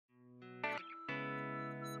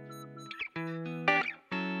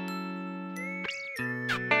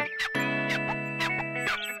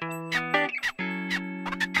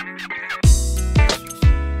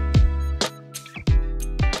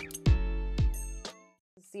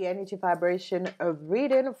the energy vibration of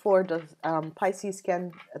reading for the Pisces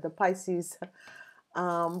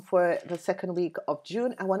for the second week of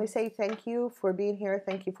June. I want to say thank you for being here.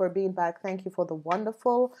 Thank you for being back. Thank you for the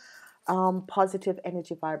wonderful positive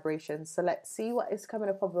energy vibrations. So let's see what is coming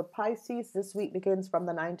up for the Pisces. This week begins from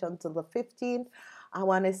the 9th until the 15th. I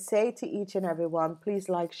want to say to each and every one, please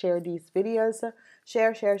like, share these videos.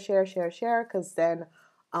 Share, because then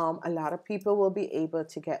a lot of people will be able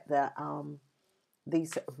to get the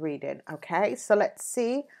these reading. Okay, so let's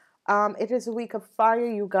see. It is a week of fire.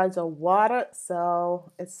 You guys are water,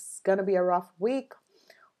 so it's gonna be a rough week.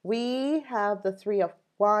 We have the Three of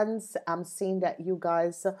Wands. I'm seeing that you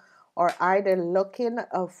guys are either looking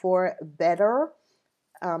for better,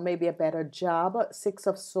 maybe a better job. Six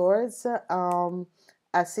of Swords.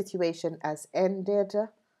 A situation has ended.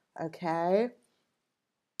 Okay.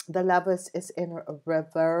 The Lovers is in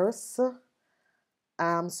reverse.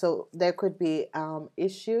 So there could be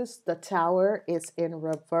issues. The Tower is in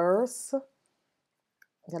reverse.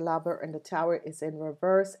 The Lover and the Tower is in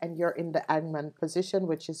reverse, and you're in the Hangman position,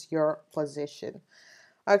 which is your position.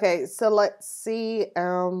 Okay, so let's see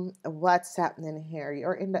what's happening here.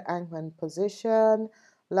 You're in the Hangman position.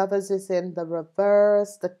 Lovers is in the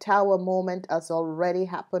reverse. The Tower moment has already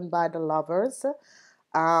happened by the Lovers.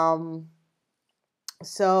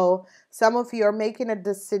 So some of you are making a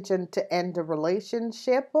decision to end the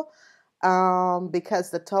relationship because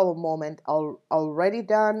the Tower moment already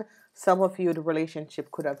done. Some of you, the relationship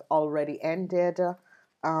could have already ended.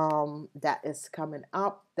 That is coming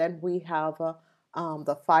up. Then we have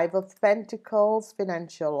the Five of Pentacles,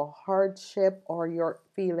 financial hardship, or you're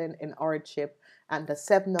feeling in hardship. And the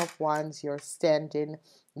Seven of Wands, you're standing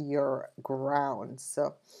your ground.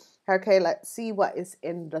 So, okay, let's see what is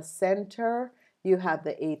in the center. You have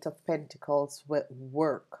the Eight of Pentacles with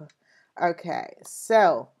work. Okay,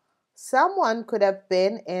 so someone could have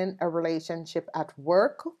been in a relationship at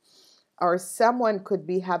work, or someone could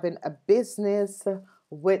be having a business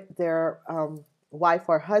with their wife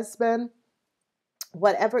or husband.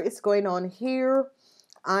 Whatever is going on here,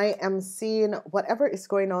 I am seeing whatever is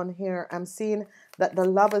going on here. I'm seeing that the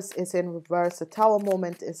Lovers is in reverse. The Tower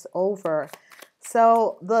moment is over.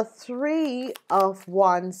 So the Three of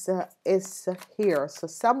Wands is here. So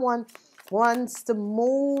someone wants to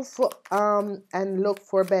move and look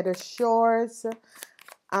for better shores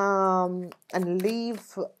and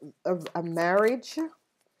leave a marriage,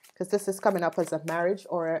 because this is coming up as a marriage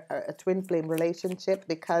or a twin flame relationship,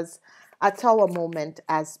 because a Tower moment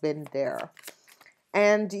has been there.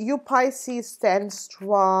 And you Pisces stand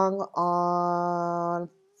strong on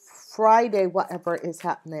Friday, whatever is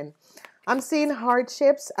happening. I'm seeing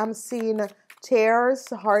hardships. I'm seeing tears,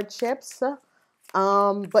 hardships.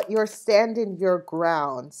 But you're standing your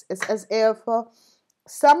grounds. It's as if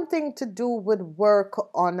something to do with work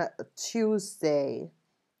on Tuesday.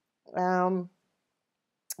 Yeah.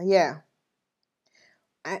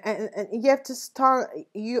 And you have to start,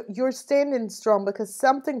 you're standing strong because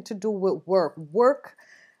something to do with work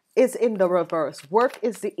is in the reverse. Work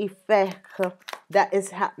is the effect that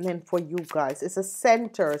is happening for you guys. It's a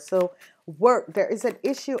center. So work, there is an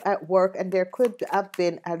issue at work, and there could have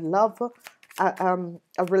been a love, a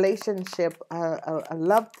relationship, a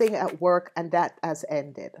love thing at work, and that has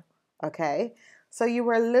ended. Okay, so you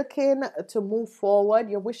were looking to move forward.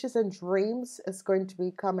 Your wishes and dreams is going to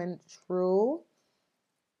be coming true.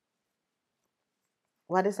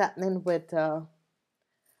 What is happening with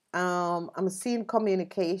I'm seeing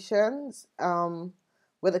communications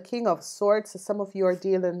with the King of Swords. So some of you are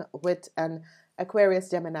dealing with an Aquarius,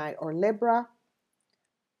 Gemini, or Libra,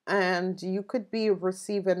 and you could be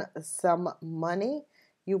receiving some money.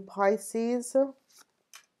 You Pisces,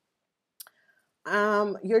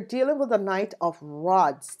 you're dealing with a Knight of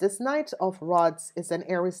Rods. This Knight of Rods is an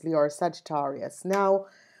Aries, Leo, or Sagittarius. Now,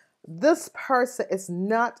 this person is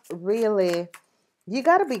not really. You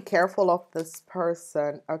got to be careful of this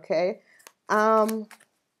person, okay?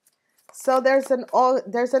 So there's an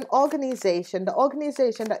organization. The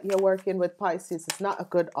organization that you're working with, Pisces, is not a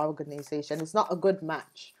good organization. It's not a good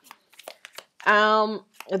match.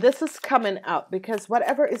 This is coming up because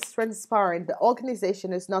whatever is transpiring, the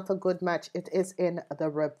organization is not a good match. It is in the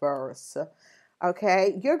reverse.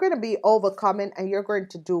 Okay, you're going to be overcoming and you're going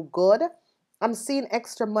to do good. I'm seeing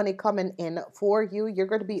extra money coming in for you. You're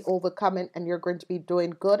going to be overcoming and you're going to be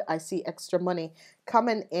doing good. I see extra money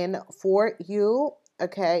coming in for you.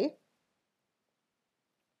 Okay.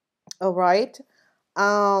 All right.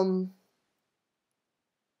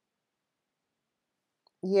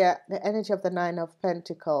 Yeah, the energy of the Nine of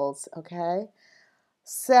Pentacles. Okay.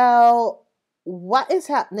 So what is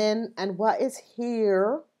happening and what is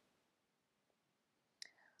here?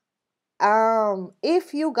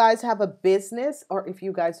 if you guys have a business, or if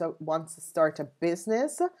you guys want to start a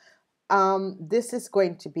business, this is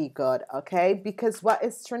going to be good, okay? Because what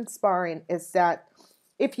is transpiring is that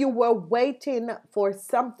if you were waiting for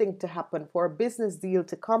something to happen, for a business deal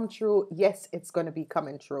to come true, yes, it's going to be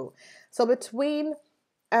coming true. So between,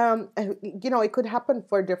 it could happen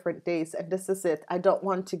for different days, and this is it. I don't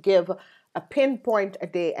want to give a pinpoint a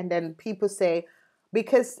day, and then people say,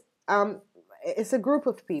 because it's a group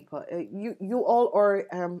of people. You all are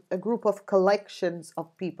a group of collections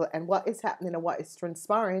of people, and what is happening and what is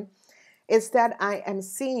transpiring is that I am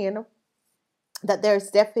seeing that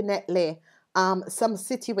there's definitely some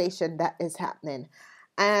situation that is happening.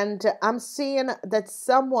 And I'm seeing that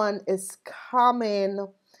someone is coming,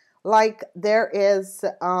 like there is,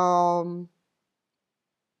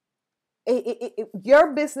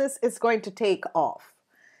 your business is going to take off.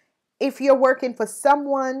 If you're working for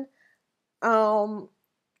someone,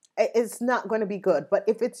 it's not going to be good. But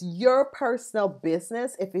if it's your personal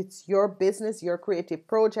business, if it's your business, your creative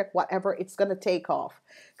project, whatever, it's going to take off.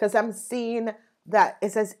 Because I'm seeing that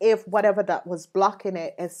it's as if whatever that was blocking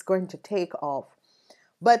it is going to take off.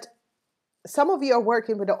 But some of you are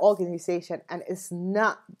working with an organization and it's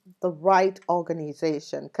not the right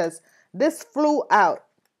organization, because this flew out.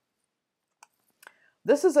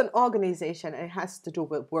 This is an organization and it has to do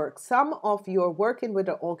with work. Some of you are working with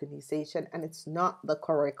an organization and it's not the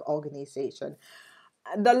correct organization.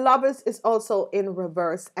 The Lovers is also in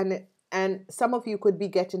reverse, and some of you could be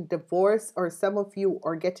getting divorced, or some of you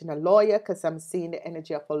are getting a lawyer, because I'm seeing the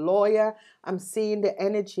energy of a lawyer. I'm seeing the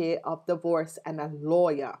energy of divorce and a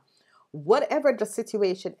lawyer. Whatever the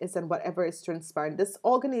situation is and whatever is transpiring, this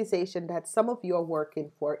organization that some of you are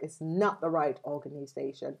working for is not the right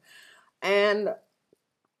organization. And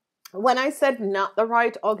when I said not the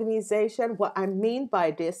right organization, what I mean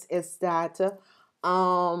by this is that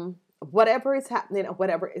whatever is happening or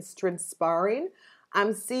whatever is transpiring,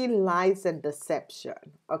 I'm seeing lies and deception,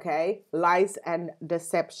 okay? Lies and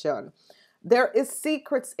deception. There is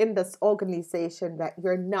secrets in this organization that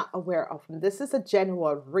you're not aware of. And this is a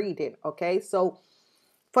general reading, okay? So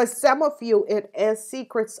for some of you, it is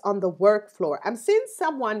secrets on the work floor. I'm seeing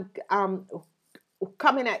someone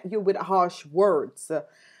coming at you with harsh words.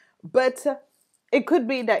 But it could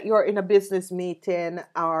be that you're in a business meeting,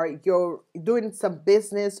 or you're doing some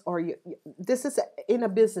business, or this is in a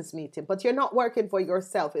business meeting, but you're not working for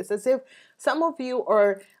yourself. It's as if some of you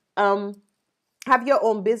are have your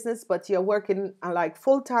own business, but you're working like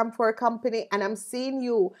full-time for a company. And I'm seeing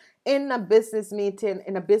you in a business meeting,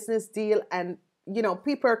 in a business deal, and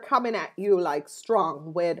people are coming at you like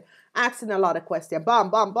strong with asking a lot of questions.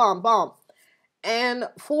 Bomb, bomb, bomb, bomb. And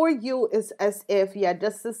for you, it's as if,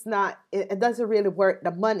 this is not, it doesn't really work the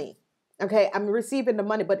money. Okay, I'm receiving the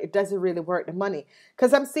money, but it doesn't really work the money.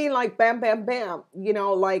 Because I'm seeing like bam, bam, bam,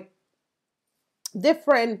 like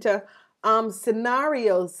different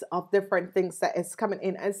scenarios of different things that is coming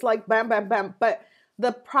in. And it's like bam, bam, bam. But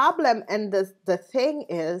the problem and the thing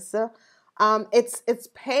is, it's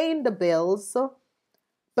paying the bills,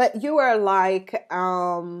 but you are like,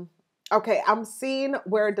 okay, I'm seeing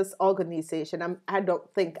where this organization, I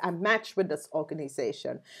don't think I'm matched with this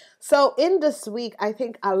organization. So in this week, I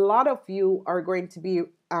think a lot of you are going to be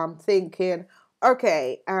thinking,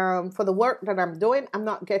 okay, for the work that I'm doing, I'm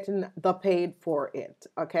not getting the paid for it,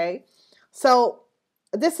 okay? So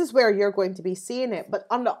this is where you're going to be seeing it. But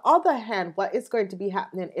on the other hand, what is going to be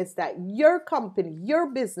happening is that your company, your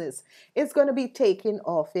business is going to be taking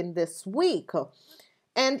off in this week.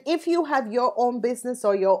 And if you have your own business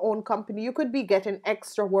or your own company, you could be getting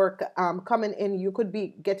extra work coming in. You could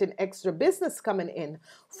be getting extra business coming in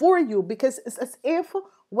for you, because it's as if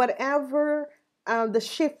whatever the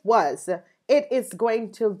shift was, it is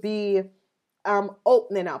going to be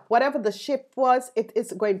opening up. Whatever the shift was, it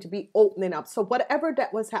is going to be opening up. So whatever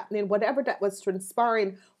that was happening, whatever that was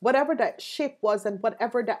transpiring, whatever that shift was, and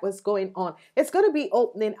whatever that was going on, it's going to be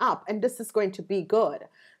opening up, and this is going to be good.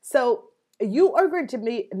 So you are going to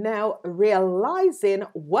be now realizing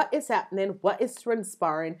what is happening, what is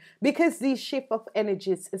transpiring, because the shift of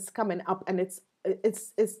energies is coming up, and it's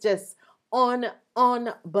just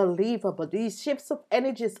unbelievable. These shifts of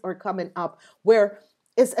energies are coming up where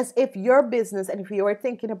it's as if your business, and if you are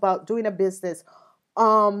thinking about doing a business,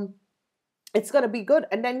 it's going to be good.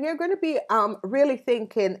 And then you're going to be really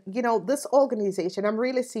thinking, this organization, I'm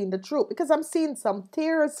really seeing the truth, because I'm seeing some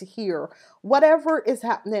tears here. Whatever is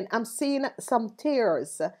happening, I'm seeing some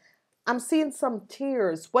tears. I'm seeing some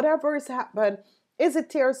tears. Whatever is happening, is it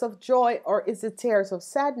tears of joy or is it tears of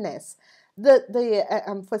sadness?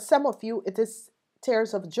 For some of you, it is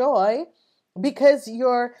tears of joy, because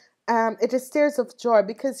you're it is tears of joy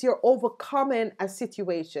because you're overcoming a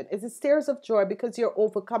situation. It is tears of joy because you're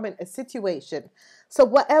overcoming a situation. So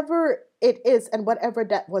whatever it is and whatever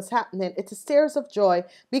that was happening, it is tears of joy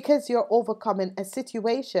because you're overcoming a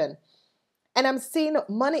situation. And I'm seeing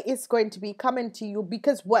money is going to be coming to you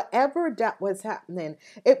because whatever that was happening,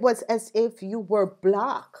 it was as if you were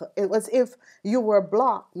blocked. It was if you were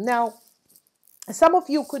blocked. Now, some of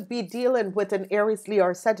you could be dealing with an Aries, Leo,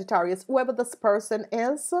 or Sagittarius, whoever this person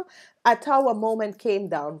is. A tower moment came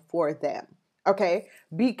down for them, okay?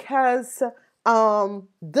 Because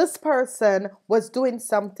this person was doing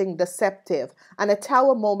something deceptive, and a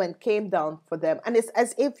tower moment came down for them, and it's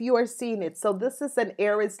as if you are seeing it. So this is an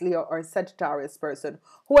Aries, Leo, or Sagittarius person.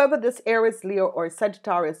 Whoever this Aries, Leo, or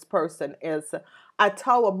Sagittarius person is, a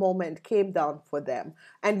tower moment came down for them,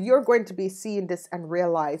 and you're going to be seeing this and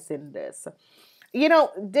realizing this. You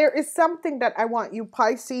know, there is something that I want you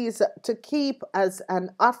Pisces to keep as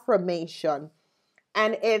an affirmation,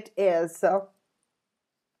 and it is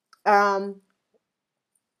um,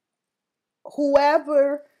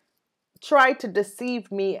 whoever tried to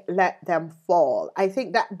deceive me, let them fall. I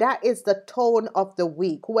think that that is the tone of the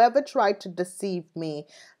week. Whoever tried to deceive me,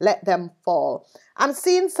 let them fall. I'm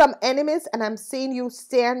seeing some enemies, and I'm seeing you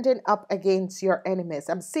standing up against your enemies.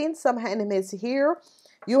 I'm seeing some enemies here.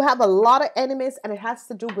 You have a lot of enemies, and it has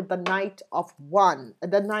to do with the Knight of One.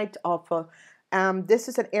 The Knight of, this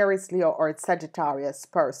is an Aries, Leo, or Sagittarius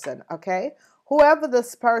person, okay? Whoever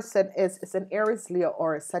this person is an Aries, Leo,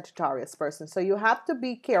 or a Sagittarius person. So you have to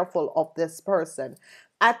be careful of this person.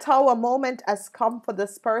 A tower moment has come for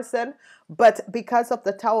this person, but because of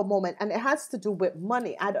the tower moment, and it has to do with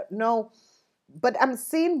money. I don't know, but I'm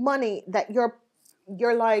seeing money that you're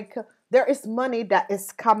like, there is money that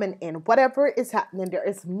is coming in. Whatever is happening, there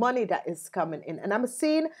is money that is coming in. And I'm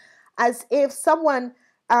seeing as if someone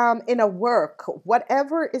in a work,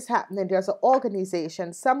 whatever is happening, there's an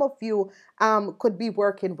organization. Some of you could be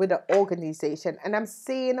working with an organization. And I'm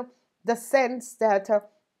seeing the sense that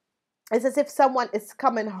it's as if someone is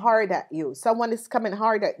coming hard at you. Someone is coming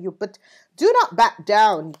hard at you. But do not back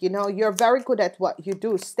down. You know, you're very good at what you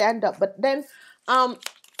do. Stand up. But then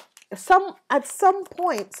at some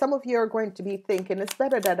point, some of you are going to be thinking, it's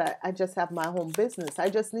better that I just have my home business. I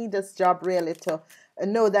just need this job really to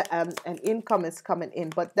know that an income is coming in.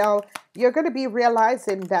 But now you're going to be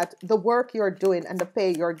realizing that the work you're doing and the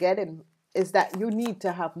pay you're getting is that you need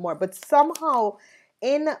to have more. But somehow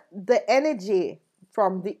in the energy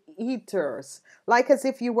from the ethers, like as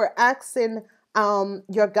if you were asking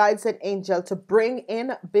your guides and angel to bring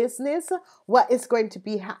in business, what is going to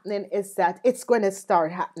be happening is that it's going to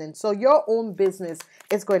start happening. So your own business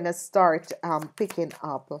is going to start picking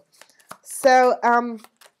up. So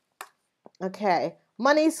okay,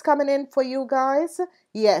 money is coming in for you guys.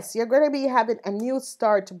 Yes, you're going to be having a new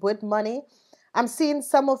start with money. I'm seeing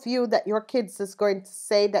some of you that your kids is going to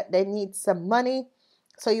say that they need some money,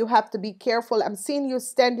 so you have to be careful. I'm seeing you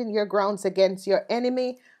standing your grounds against your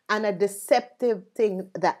enemy and a deceptive thing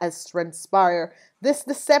that has transpired. This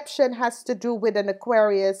deception has to do with an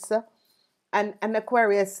Aquarius, an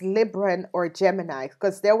Aquarius, Libran, or Gemini,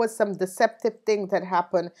 because there was some deceptive thing that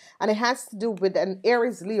happened, and it has to do with an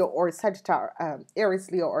Aries, Leo, or Sagittarius.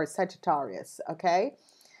 Okay.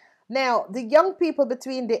 Now, the young people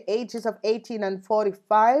between the ages of 18 and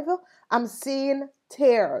 45, I'm seeing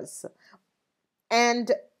tears.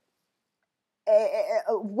 And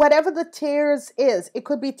whatever the tears is, it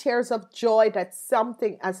could be tears of joy that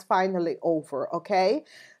something is finally over, okay?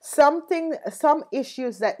 Some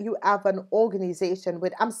issues that you have an organization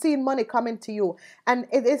with. I'm seeing money coming to you, and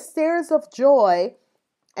it is tears of joy.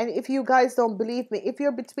 And if you guys don't believe me, if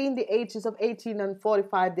you're between the ages of 18 and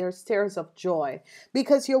 45, there's tears of joy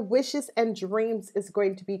because your wishes and dreams is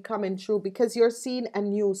going to be coming true because you're seeing a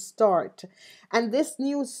new start. And this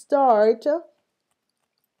new start,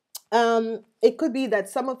 it could be that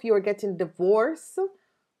some of you are getting divorced.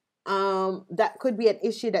 That could be an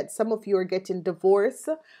issue that some of you are getting divorced.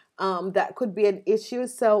 That could be an issue.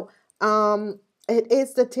 So it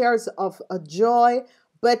is the tears of joy.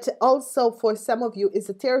 But also for some of you, it's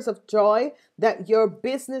the tears of joy that your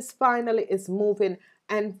business finally is moving,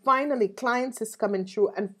 and finally clients is coming through,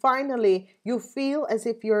 and finally you feel as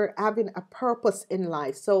if you're having a purpose in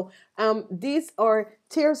life. So these are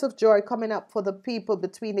tears of joy coming up for the people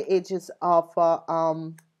between the ages of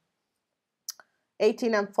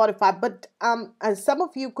 18 and 45. But some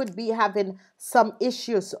of you could be having some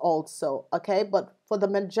issues also, okay? But for the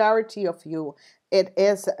majority of you, it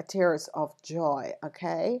is tears of joy,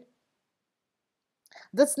 okay?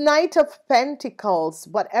 This Knight of Pentacles,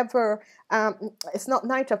 whatever, it's not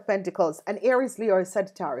Knight of Pentacles, an Aries, Leo, or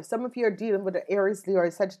Sagittarius. Some of you are dealing with an Aries, Leo,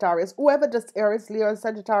 or Sagittarius. Whoever this Aries, Leo, or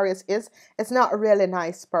Sagittarius is, it's not a really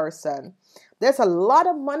nice person. There's a lot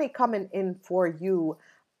of money coming in for you,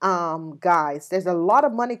 guys. There's a lot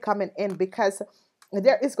of money coming in because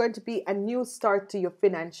there is going to be a new start to your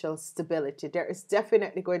financial stability. There is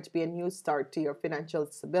definitely going to be a new start to your financial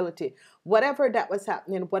stability. Whatever that was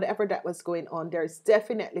happening, whatever that was going on, there is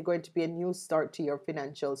definitely going to be a new start to your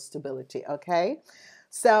financial stability. Okay,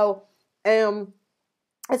 so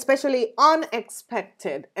especially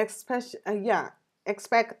unexpected, expect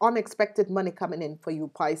unexpected money coming in for you,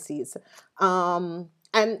 Pisces. And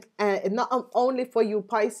not only for you,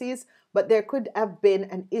 Pisces, but there could have been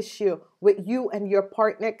an issue with you and your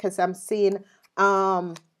partner, because I'm seeing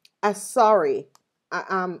a sorry.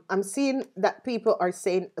 I'm seeing that people are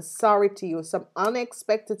saying sorry to you. Some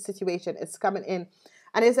unexpected situation is coming in,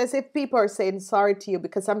 and it's as if people are saying sorry to you,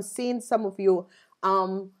 because I'm seeing some of you,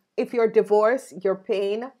 if you're divorced, you're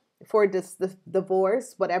paying for this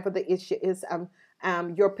divorce, whatever the issue is.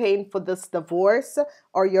 You're paying for this divorce,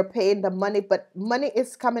 or you're paying the money, but money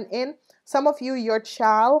is coming in. Some of you, your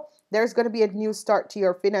child, there's going to be a new start to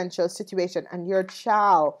your financial situation, and your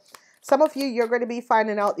child. Some of you, you're going to be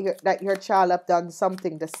finding out that your child have done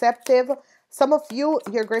something deceptive. Some of you,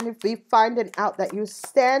 you're going to be finding out that you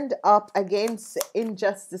stand up against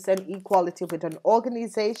injustice and equality with an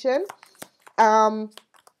organization. Some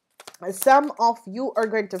of you are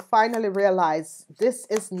going to finally realize this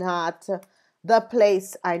is not the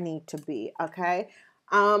place I need to be, okay?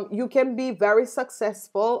 You can be very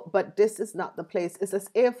successful, but this is not the place. It's as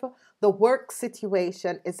if the work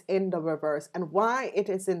situation is in the reverse. And why it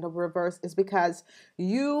is in the reverse is because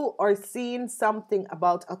you are seeing something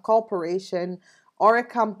about a corporation or a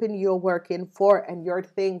company you're working for, and you're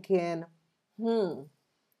thinking,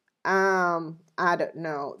 I don't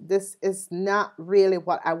know, this is not really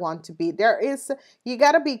what I want to be. You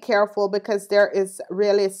got to be careful, because there is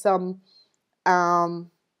really some,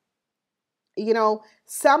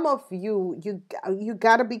 some of you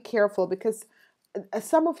got to be careful, because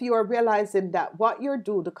some of you are realizing that what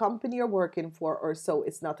the company you're working for or so,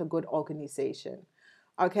 is not a good organization.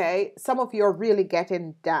 Okay, some of you are really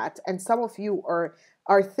getting that, and some of you are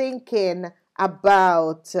thinking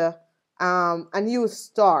about a new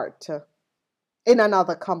start in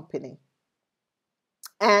another company,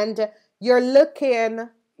 and you're looking,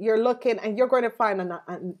 and you're going to find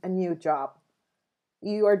a new job.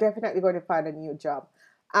 You are definitely going to find a new job.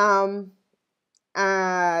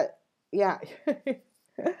 Yeah.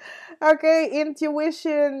 Okay,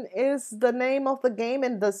 intuition is the name of the game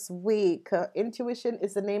in this week. Intuition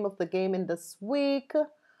is the name of the game in this week.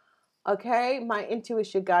 Okay, my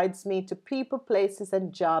intuition guides me to people, places,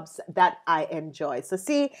 and jobs that I enjoy. So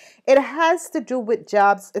see, it has to do with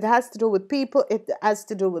jobs, it has to do with people, it has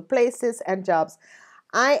to do with places and jobs.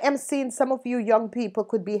 I am seeing some of you young people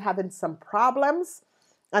could be having some problems,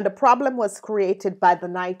 and the problem was created by the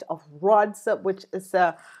Knight of Rods, which is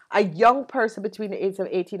a young person between the age of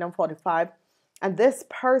 18 and 45. And this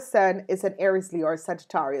person is an Aries, Leo, or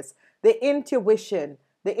Sagittarius. The intuition,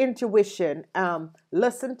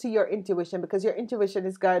 listen to your intuition, because your intuition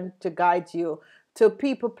is going to guide you to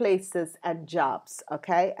people, places, and jobs.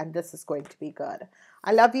 Okay, and this is going to be good.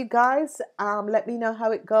 I love you guys. Let me know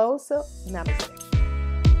how it goes. Namaste.